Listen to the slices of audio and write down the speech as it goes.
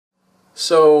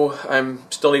So I'm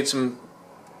still need some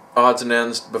odds and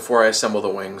ends before I assemble the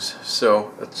wings,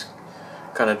 so that's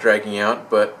kind of dragging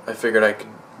out, but I figured I could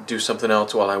do something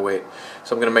else while I wait.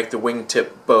 So I'm going to make the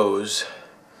wingtip bows.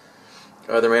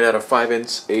 They're made out of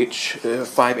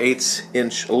 5/8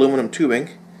 inch aluminum tubing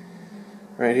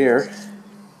right here.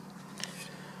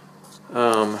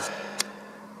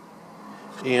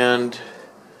 And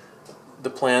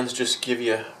the plans just give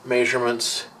you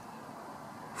measurements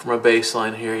from a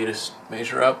baseline here. You just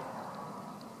measure up,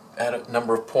 add a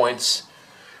number of points,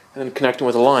 and then connect them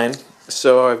with a line.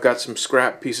 So I've got some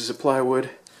scrap pieces of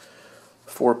plywood,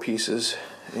 4 pieces,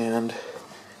 and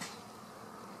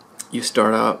you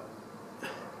start out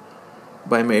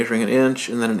by measuring 1 inch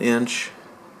and then 1 inch.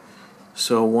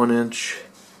 So 1 inch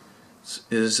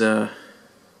is 5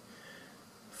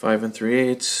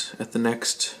 3/8. At the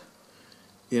next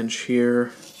inch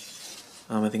here,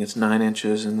 I think it's 9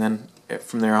 inches, and then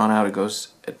from there on out it goes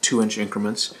at 2-inch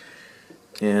increments.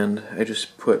 And I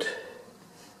just put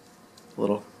a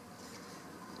little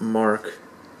mark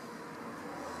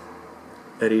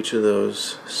at each of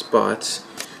those spots,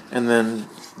 and then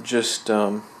just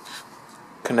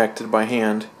connected by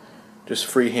hand, just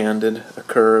free-handed a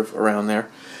curve around there.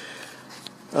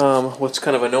 What's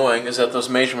kind of annoying is that those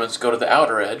measurements go to the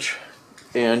outer edge,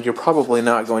 and you're probably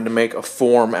not going to make a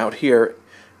form out here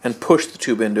and push the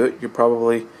tube into it. You're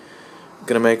probably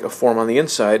going to make a form on the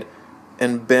inside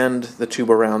and bend the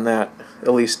tube around that.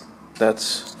 At least that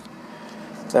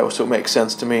was what makes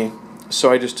sense to me.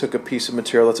 So I just took a piece of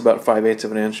material that's about 5/8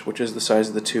 of an inch, which is the size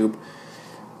of the tube.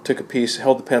 Took a piece,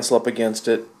 held the pencil up against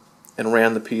it, and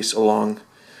ran the piece along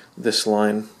this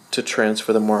line to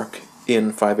transfer the mark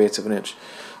in 5/8 of an inch.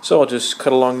 So I'll just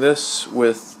cut along this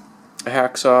with a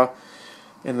hacksaw,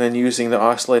 and then using the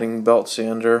oscillating belt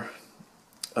sander,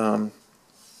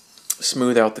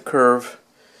 smooth out the curve,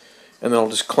 and then I'll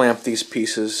just clamp these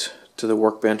pieces to the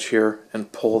workbench here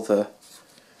and pull the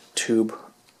tube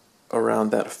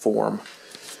around that form.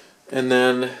 And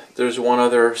then there's one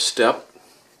other step.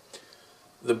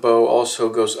 The bow also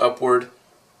goes upward.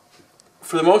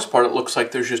 For the most part, it looks like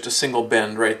there's just a single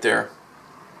bend right there.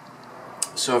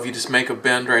 So if you just make a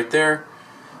bend right there,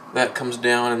 that comes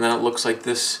down, and then it looks like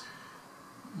this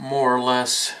more or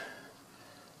less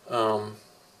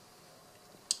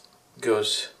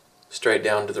goes straight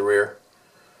down to the rear.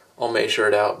 I'll measure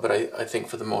it out, but I think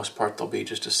for the most part there'll be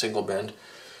just a single bend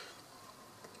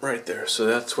right there. So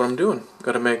that's what I'm doing.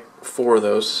 Got to make 4 of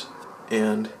those,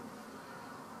 and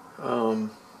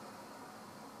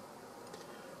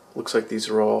looks like these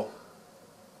are all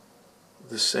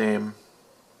the same.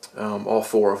 All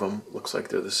 4 of them looks like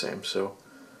they're the same, so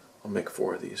I'll make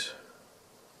 4 of these.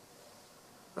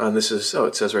 And this is, oh,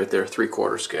 it says right there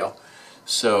 3/4 scale.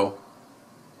 So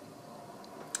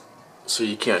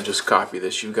you can't just copy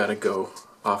this. You've got to go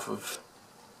off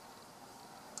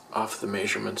the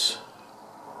measurements.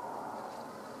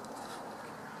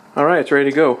 All right, it's ready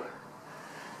to go.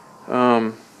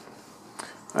 I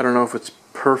don't know if it's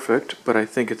perfect, but I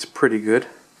think it's pretty good.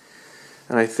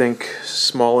 And I think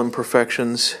small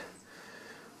imperfections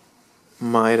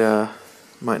might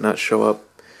not show up,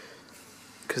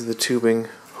 because the tubing,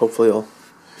 hopefully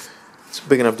it's a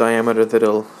big enough diameter that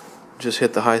it'll just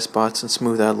hit the high spots and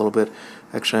smooth out a little bit.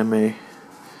 Actually, I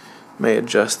may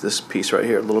adjust this piece right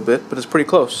here a little bit, but it's pretty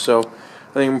close. So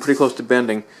I think I'm pretty close to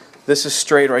bending. This is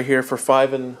straight right here for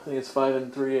 5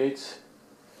 3/8.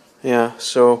 Yeah.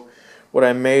 So what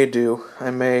I may do,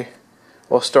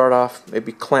 I'll start off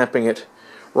maybe clamping it,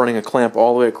 running a clamp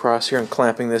all the way across here and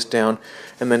clamping this down,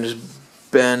 and then just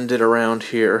bend it around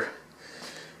here.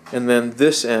 And then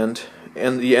this end,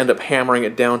 and you end up hammering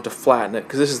it down to flatten it,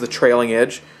 because this is the trailing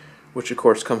edge, which of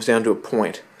course comes down to a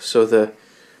point. So the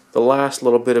last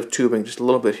little bit of tubing, just a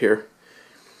little bit here,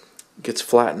 gets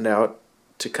flattened out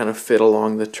to kind of fit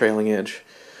along the trailing edge.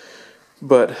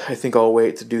 But I think I'll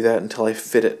wait to do that until I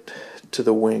fit it to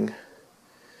the wing.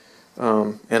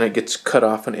 And it gets cut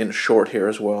off 1 inch short here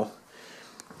as well.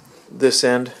 This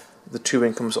end, the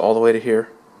tubing comes all the way to here.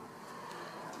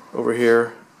 Over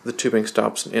here, the tubing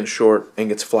stops 1 inch short and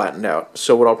gets flattened out.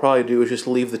 So what I'll probably do is just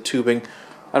leave the tubing.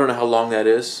 I don't know how long that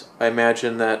is. I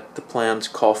imagine that the plans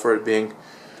call for it being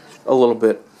a little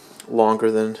bit longer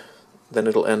than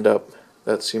it'll end up.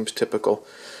 That seems typical.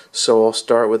 So I'll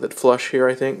start with it flush here,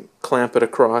 I think, clamp it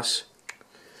across,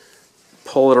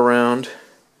 pull it around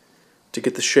to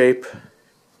get the shape,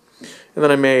 and then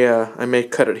I may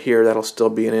cut it here. That'll still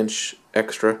be 1 inch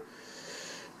extra,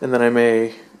 and then I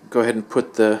may go ahead and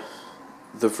put the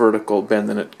vertical bend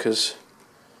in it, because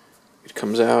it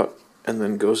comes out and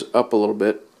then goes up a little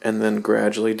bit and then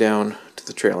gradually down to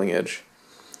the trailing edge.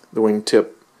 The wing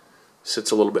tip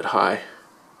sits a little bit high.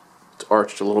 It's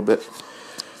arched a little bit.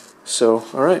 So,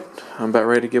 alright, I'm about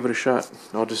ready to give it a shot.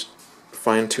 I'll just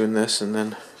fine-tune this and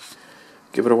then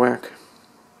give it a whack.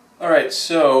 Alright,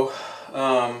 so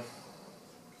I've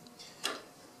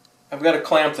got a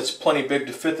clamp that's plenty big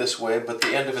to fit this way, but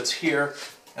the end of it's here,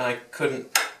 and I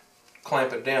couldn't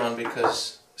clamp it down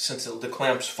because since the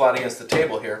clamp's flat against the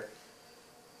table here,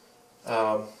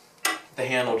 the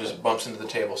handle just bumps into the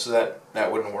table, so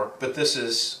that wouldn't work. But this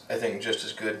is, I think, just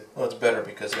as good. Well, it's better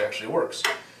because it actually works.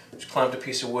 Just clamped a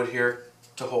piece of wood here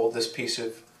to hold this piece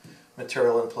of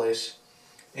material in place,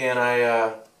 and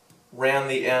I ran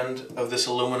the end of this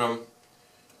aluminum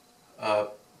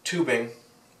tubing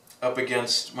up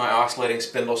against my oscillating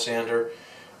spindle sander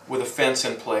with a fence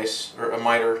in place, or a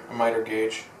miter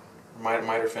gauge,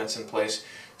 miter fence in place,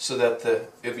 so that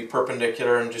it'd be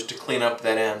perpendicular, and just to clean up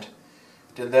that end.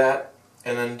 Did that,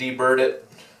 and then deburred it,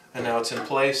 and now it's in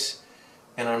place,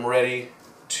 and I'm ready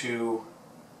to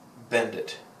bend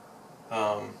it.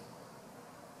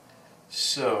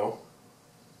 So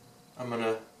I'm going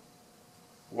to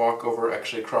walk over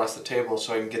actually across the table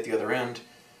so I can get the other end,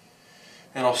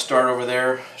 and I'll start over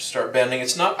there, start bending.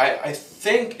 It's not, I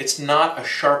think it's not a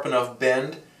sharp enough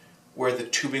bend where the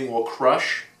tubing will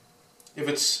crush. If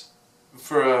it's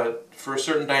for a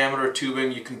certain diameter of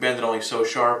tubing, you can bend it only so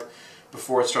sharp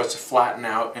before it starts to flatten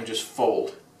out and just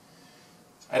fold.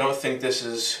 I don't think this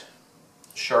is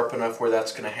sharp enough where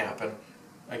that's going to happen.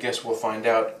 I guess we'll find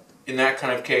out. In that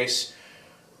kind of case,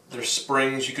 there's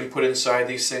springs you can put inside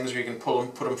these things, or you can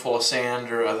put them full of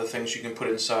sand, or other things you can put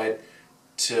inside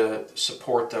to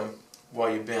support them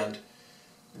while you bend.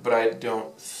 But I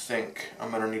don't think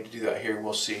I'm going to need to do that here.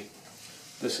 We'll see.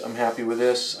 I'm happy with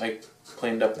this. I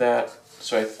cleaned up that,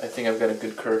 so I think I've got a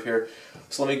good curve here.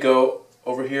 So let me go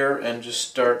over here and just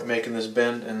start making this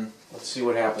bend, and let's see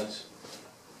what happens.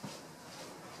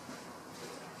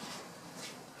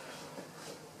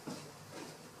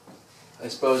 I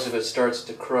suppose if it starts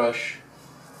to crush,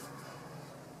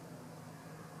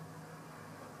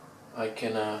 I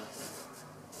can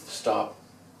stop.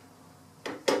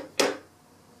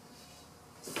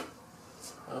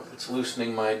 Oh, it's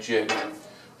loosening my jig,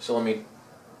 so let me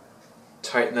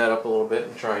tighten that up a little bit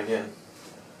and try again.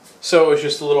 So it was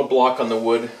just a little block on the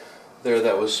wood there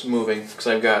that was moving, because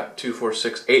I've got 2, 4,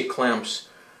 6, 8 clamps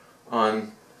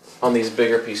on these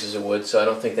bigger pieces of wood, so I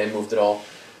don't think they moved at all.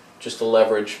 Just the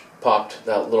leverage popped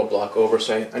that little block over,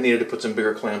 so I needed to put some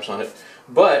bigger clamps on it.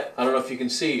 But I don't know if you can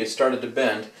see, it started to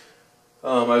bend.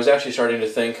 I was actually starting to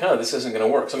think, this isn't going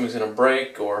to work, something's going to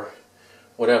break or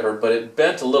whatever, but it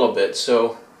bent a little bit,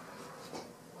 so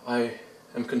I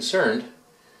am concerned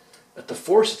at the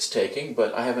force it's taking,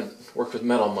 but I haven't worked with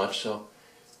metal much, so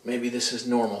maybe this is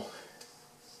normal.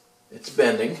 It's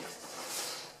bending,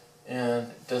 and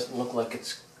it doesn't look like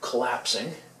it's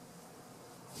collapsing.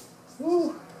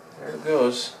 Woo, there it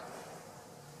goes.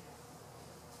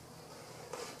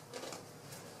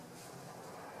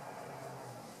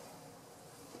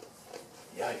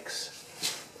 Yikes.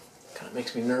 Kind of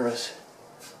makes me nervous.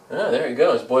 Ah, there it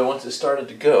goes. Boy, once it started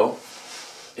to go,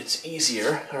 it's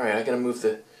easier. Alright, I gotta move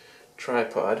the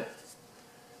tripod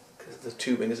because the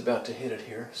tubing is about to hit it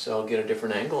here, so I'll get a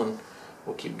different angle and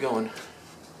we'll keep going.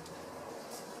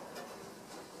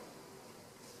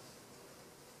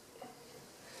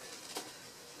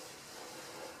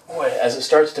 Boy, as it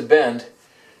starts to bend,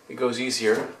 it goes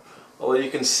easier. Although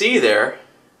you can see there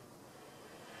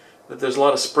that there's a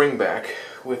lot of spring back,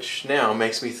 which now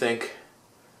makes me think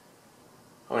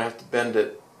I'm going to have to bend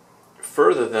it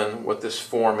further than what this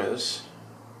form is,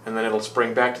 and then it'll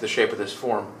spring back to the shape of this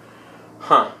form.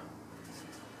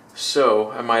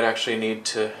 So I might actually need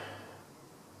to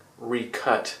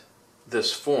recut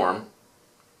this form.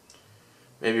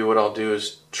 Maybe what I'll do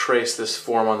is trace this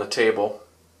form on the table,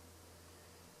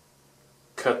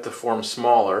 cut the form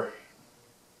smaller,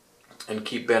 and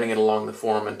keep bending it along the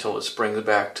form until it springs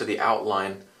back to the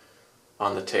outline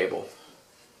on the table.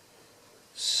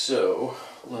 So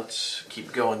let's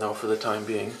keep going though for the time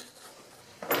being.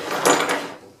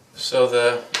 So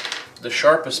the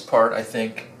sharpest part, I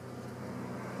think,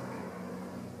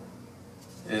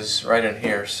 is right in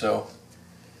here, so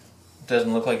it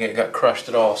doesn't look like it got crushed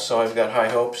at all, so I've got high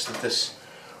hopes that this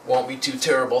won't be too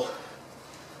terrible.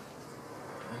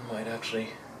 It might actually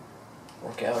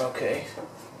work out okay.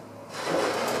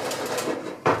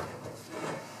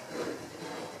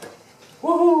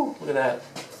 Woohoo! Look at that.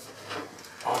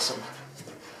 Awesome.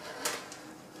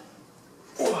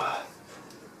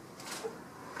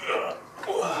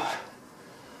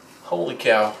 Holy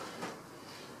cow.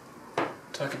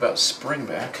 Talk about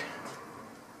springback.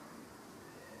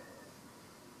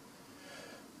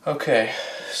 Okay,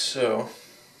 So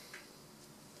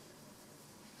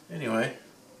anyway,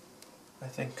 I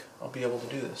think I'll be able to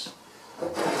do this.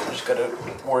 I just got to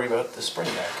worry about the spring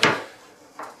back.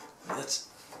 That's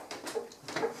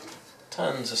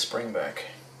tons of spring back.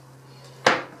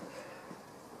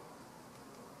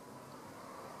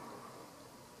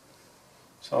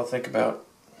 So I'll think about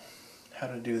how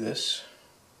to do this.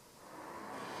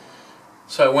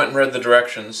 So I went and read the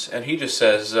directions, and he just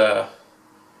says,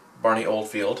 Barney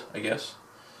Oldfield, I guess,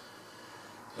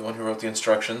 the one who wrote the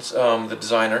instructions, the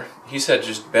designer, he said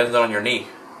just bend it on your knee.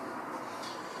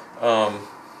 You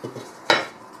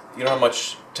don't have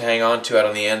much to hang on to out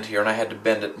on the end here, and I had to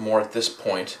bend it more at this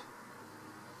point.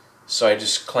 So I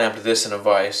just clamped this in a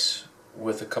vise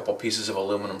with a couple pieces of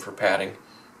aluminum for padding,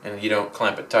 and you don't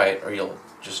clamp it tight or you'll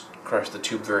just crush the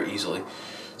tube very easily.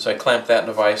 So I clamped that in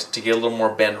a vise to get a little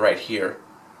more bend right here.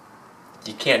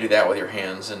 You can't do that with your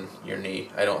hands and your knee,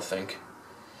 I don't think.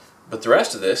 But the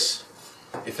rest of this,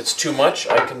 if it's too much,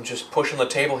 I can just push on the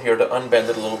table here to unbend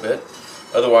it a little bit.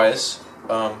 Otherwise,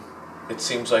 it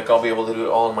seems like I'll be able to do it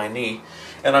all on my knee.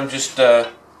 And I'm just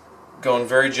going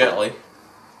very gently.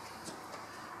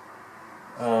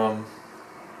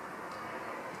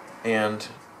 And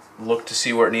look to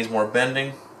see where it needs more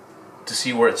bending, to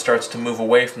see where it starts to move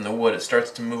away from the wood. It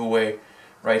starts to move away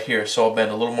right here, so I'll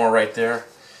bend a little more right there,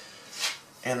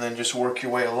 and then just work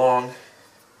your way along.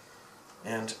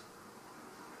 And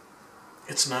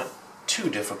it's not too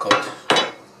difficult.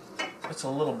 It's a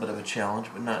little bit of a challenge,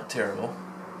 but not terrible.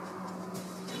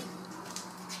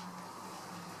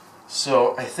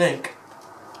 So I think,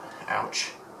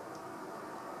 ouch,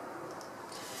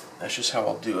 that's just how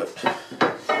I'll do it.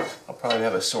 I'll probably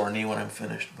have a sore knee when I'm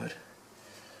finished, but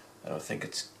I don't think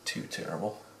it's too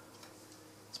terrible.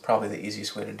 It's probably the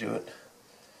easiest way to do it.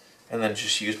 And then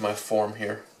just use my form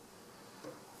here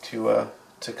to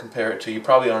compare it to. You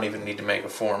probably don't even need to make a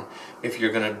form if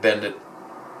you're going to bend it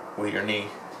with your knee.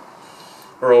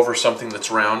 Or over something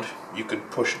that's round. You could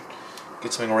push,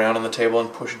 get something around on the table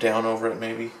and push down over it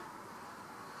maybe.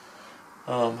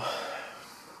 And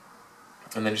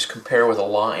then just compare with a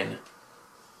line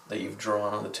that you've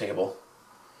drawn on the table.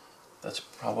 That's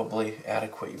probably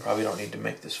adequate. You probably don't need to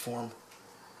make this form,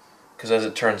 because as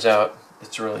it turns out,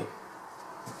 it's really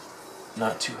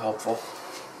not too helpful.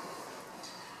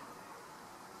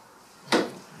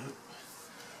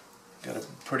 Got a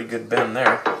pretty good bend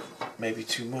there, maybe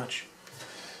too much.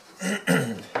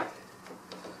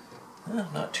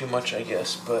 Not too much, I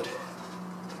guess, but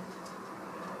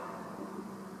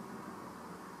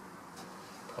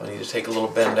probably need to take a little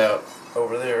bend out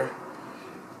over there.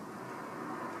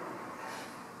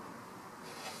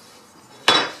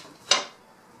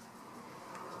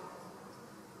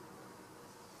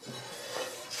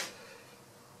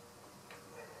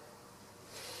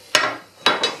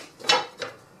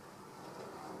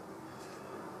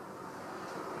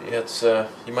 Yeah, it's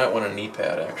you might want a knee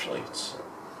pad actually. It's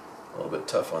a little bit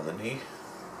tough on the knee.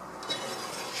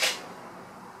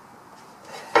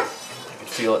 I can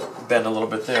feel it bend a little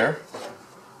bit there.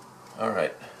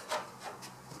 Alright.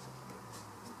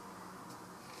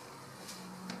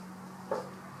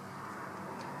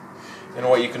 And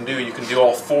what you can do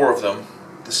all four of them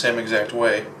the same exact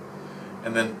way,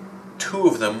 and then two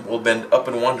of them will bend up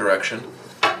in one direction,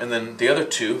 and then the other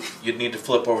two you'd need to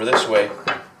flip over this way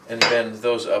and bend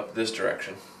those up this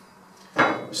direction,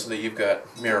 so that you've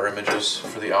got mirror images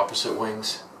for the opposite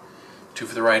wings. Two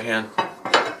for the right hand,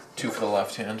 two for the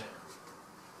left hand.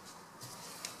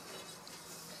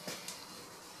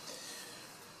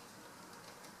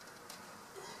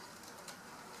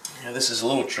 Yeah, this is a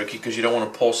little tricky because you don't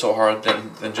want to pull so hard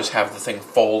then just have the thing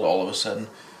fold all of a sudden.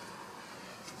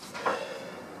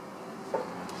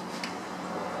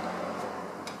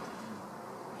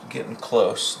 Getting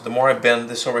close. The more I bend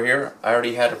this over here, I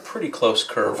already had a pretty close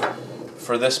curve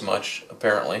for this much,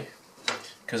 apparently.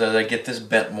 Because as I get this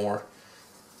bent more,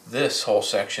 this whole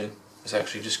section is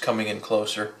actually just coming in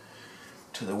closer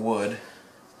to the wood.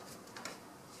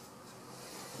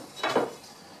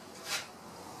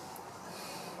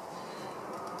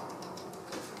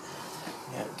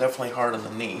 Yeah, definitely hard on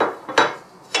the knee.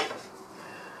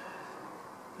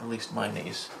 At least my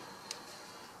knees,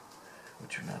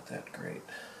 which are not that great.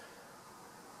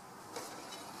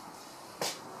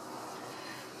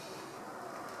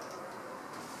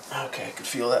 Okay, I could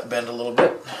feel that bend a little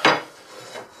bit.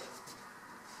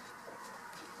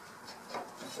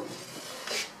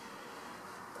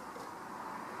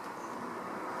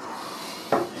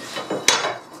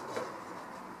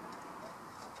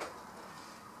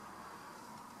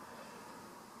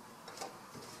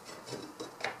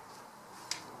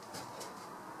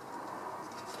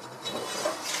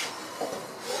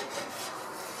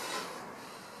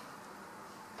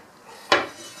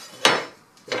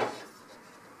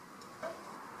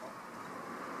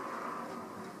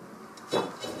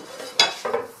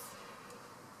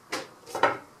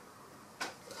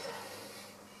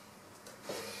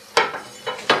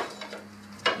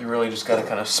 you really just got to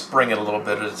kind of spring it a little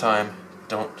bit at a time.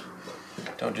 Don't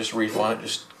just reef on it,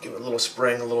 just give it a little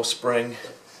spring,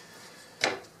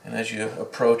 and as you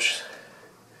approach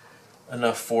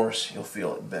enough force, you'll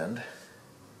feel it bend.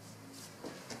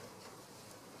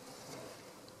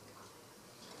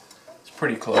 It's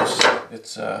pretty close.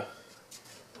 It's I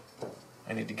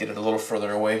need to get it a little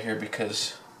further away here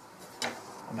because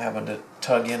I'm having to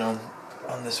tug in on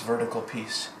this vertical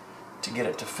piece to get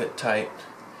it to fit tight.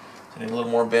 So I need a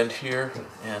little more bend here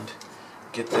and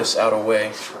get this out of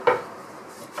way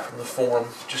from the form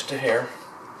just a hair.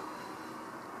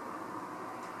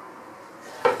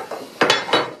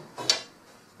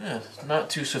 Yeah, not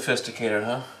too sophisticated,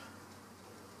 huh?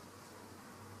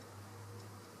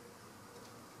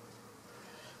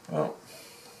 Well,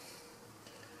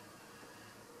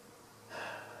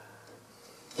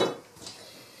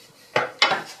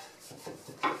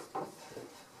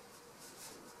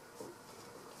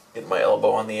 get my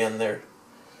elbow on the end there.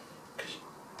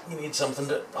 You need something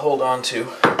to hold on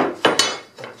to.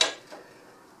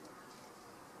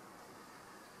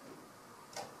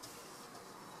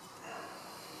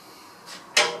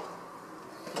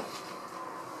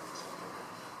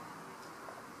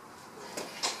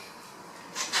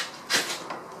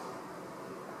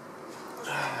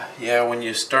 Yeah, when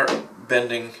you start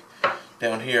bending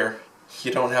down here,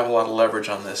 you don't have a lot of leverage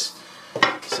on this,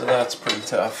 so that's pretty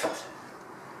tough.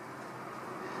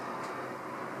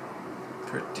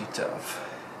 Pretty tough.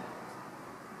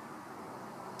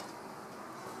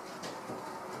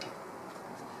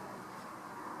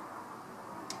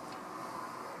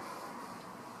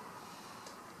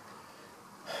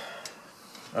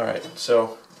 Alright,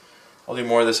 so I'll do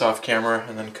more of this off camera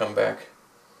and then come back,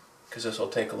 because this will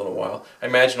take a little while. I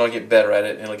imagine I'll get better at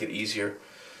it and it'll get easier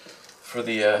for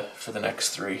the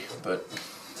next three, but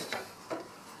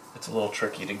it's a little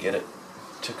tricky to get it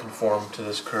to conform to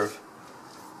this curve.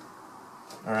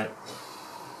 Alright.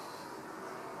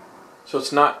 So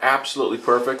it's not absolutely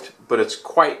perfect, but it's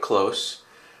quite close.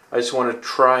 I just want to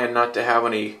try and not to have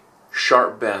any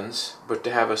sharp bends, but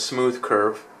to have a smooth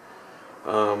curve,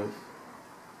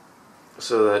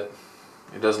 so that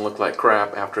it doesn't look like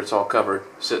crap after it's all covered,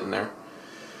 sitting there.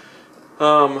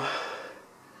 You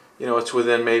know, it's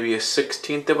within maybe a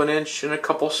 1/16 of an inch in a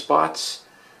couple spots.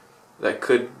 That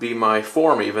could be my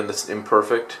form even that's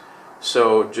imperfect.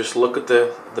 So just look at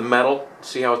the metal,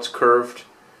 see how it's curved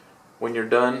when you're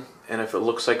done, and if it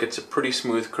looks like it's a pretty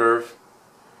smooth curve,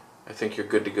 I think you're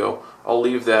good to go. I'll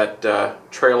leave that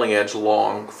trailing edge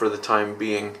long for the time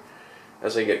being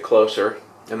as I get closer,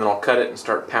 and then I'll cut it and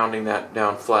start pounding that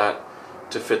down flat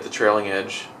to fit the trailing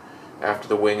edge after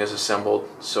the wing is assembled,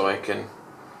 so I can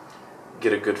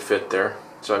get a good fit there.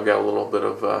 So I've got a little bit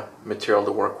of material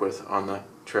to work with on the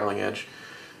trailing edge.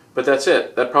 But that's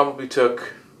it. That probably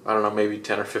took, I don't know, maybe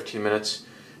 10 or 15 minutes,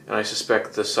 and I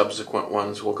suspect the subsequent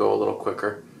ones will go a little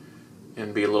quicker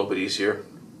and be a little bit easier.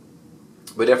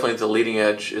 But definitely the leading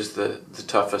edge is the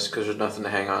toughest because there's nothing to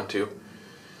hang on to.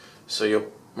 So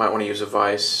you might want to use a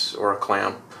vise or a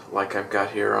clamp like I've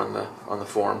got here on the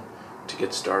form to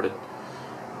get started.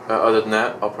 Other than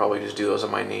that, I'll probably just do those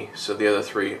on my knee. So the other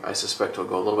three I suspect will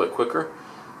go a little bit quicker,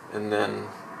 and then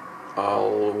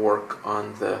I'll work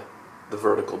on the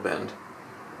vertical bend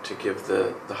to give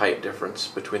the height difference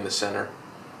between the center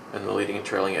and the leading and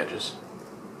trailing edges.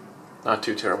 Not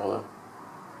too terrible though.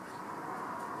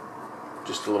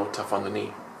 Just a little tough on the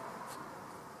knee.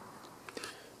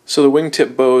 So the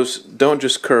wingtip bows don't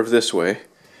just curve this way,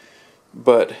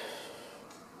 but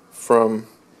from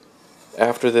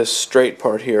after this straight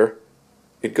part here,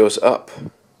 it goes up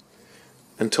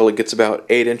until it gets about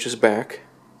 8 inches back,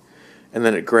 and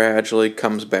then it gradually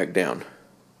comes back down.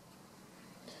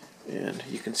 And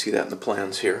you can see that in the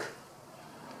plans here.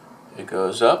 It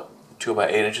goes up to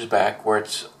about 8 inches back, where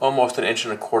it's almost 1.25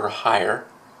 inches higher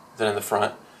than in the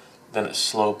front. Then it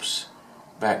slopes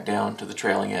back down to the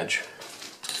trailing edge.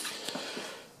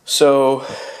 So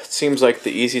it seems like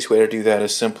the easiest way to do that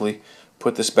is simply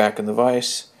put this back in the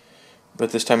vise,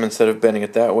 but this time instead of bending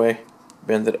it that way,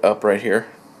 bend it up right here.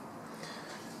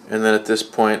 And then at this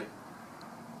point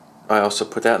I also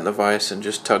put that in the vise and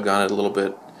just tugged on it a little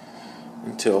bit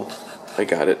until I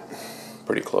got it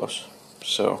pretty close.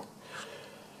 So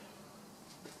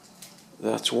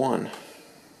that's one.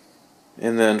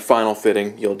 And then final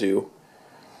fitting you'll do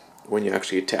when you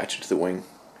actually attach it to the wing.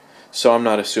 So I'm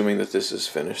not assuming that this is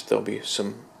finished. There'll be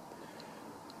some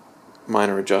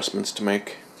minor adjustments to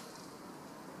make.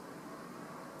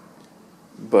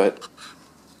 But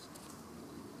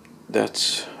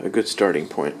that's a good starting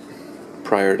point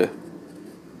prior to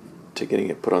getting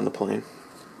it put on the plane.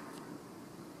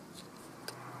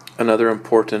 another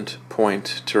important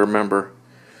point to remember,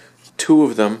 two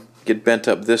of them get bent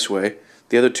up this way,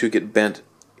 the other two get bent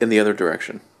in the other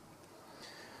direction.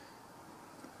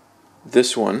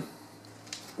 This one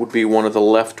would be one of the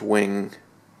left wingtip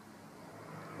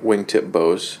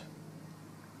bows.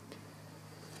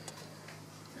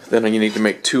 Then you need to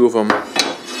make two of them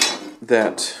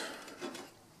that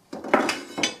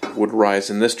would rise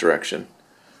in this direction.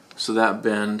 So that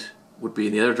bend would be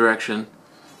in the other direction,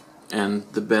 and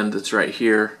the bend that's right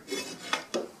here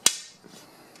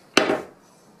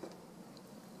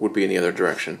would be in the other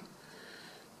direction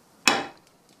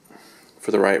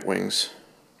for the right wings.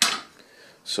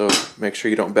 So make sure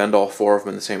you don't bend all four of them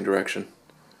in the same direction.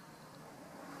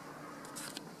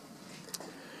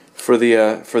 For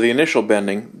the initial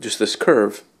bending, just this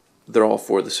curve, they're all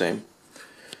four the same.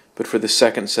 But for the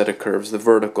second set of curves, the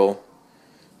vertical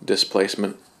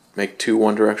displacement, make two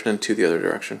one direction and two the other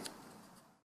direction.